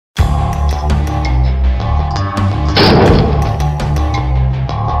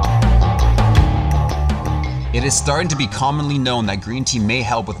is starting to be commonly known that green tea may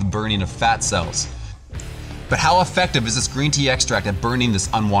help with the burning of fat cells. But how effective is this green tea extract at burning this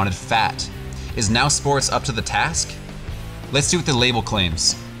unwanted fat? Is Now Sports up to the task? Let's see what the label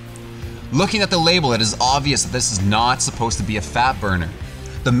claims. Looking at the label, it is obvious that this is not supposed to be a fat burner.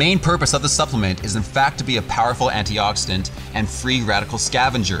 The main purpose of the supplement is in fact to be a powerful antioxidant and free radical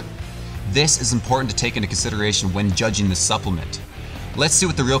scavenger. This is important to take into consideration when judging this supplement. Let's see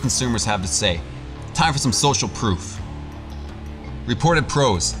what the real consumers have to say. Time for some social proof. Reported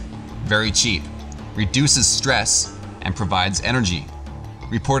pros: very cheap, reduces stress, and provides energy.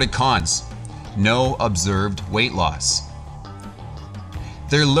 Reported cons: no observed weight loss.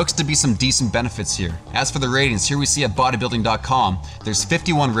 There looks to be some decent benefits here. As for the ratings, here we see at bodybuilding.com, there's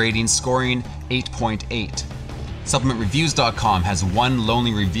 51 ratings scoring 8.8. Supplementreviews.com has one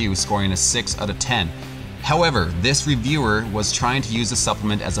lonely review scoring a 6 out of 10. However, this reviewer was trying to use the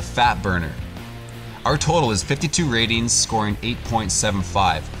supplement as a fat burner. Our total is 52 ratings scoring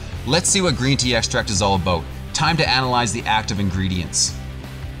 8.75. Let's see what green tea extract is all about. Time to analyze the active ingredients.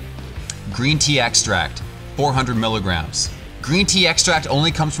 Green tea extract, 400 milligrams. Green tea extract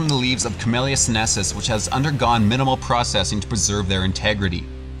only comes from the leaves of Camellia sinensis, which has undergone minimal processing to preserve their integrity.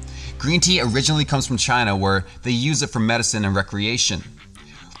 Green tea originally comes from China, where they use it for medicine and recreation.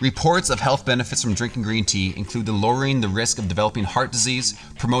 Reports of health benefits from drinking green tea include the lowering the risk of developing heart disease,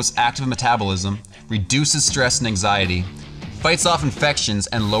 promotes active metabolism, reduces stress and anxiety, fights off infections,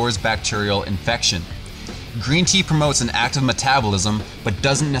 and lowers bacterial infection. Green tea promotes an active metabolism, but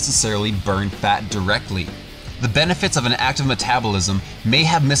doesn't necessarily burn fat directly. The benefits of an active metabolism may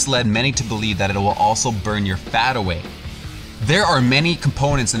have misled many to believe that it will also burn your fat away. There are many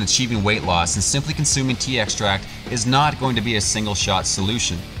components in achieving weight loss, and simply consuming tea extract is not going to be a single shot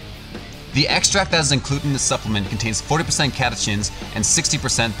solution. The extract that is included in the supplement contains 40% catechins and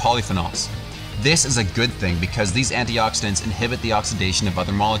 60% polyphenols. This is a good thing because these antioxidants inhibit the oxidation of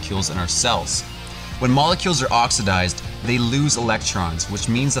other molecules in our cells. When molecules are oxidized, they lose electrons, which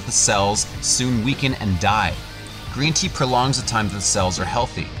means that the cells soon weaken and die. Green tea prolongs the time that the cells are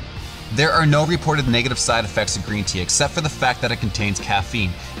healthy. There are no reported negative side effects of green tea except for the fact that it contains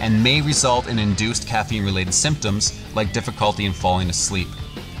caffeine and may result in induced caffeine-related symptoms like difficulty in falling asleep.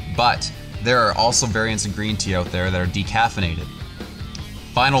 But there are also variants of green tea out there that are decaffeinated.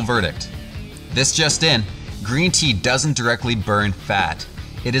 Final verdict. This just in, green tea doesn't directly burn fat.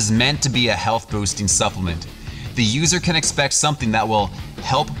 It is meant to be a health-boosting supplement. The user can expect something that will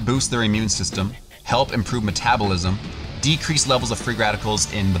help boost their immune system, help improve metabolism, decrease levels of free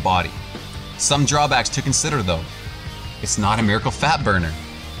radicals in the body. Some drawbacks to consider though. It's not a miracle fat burner.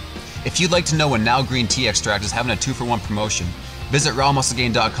 If you'd like to know when Now Green Tea Extract is having a 2-for-1 promotion, visit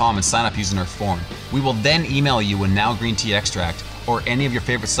rawmusclegain.com and sign up using our form. We will then email you when Now Green Tea Extract or any of your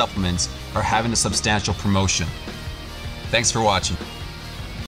favorite supplements are having a substantial promotion. Thanks for watching.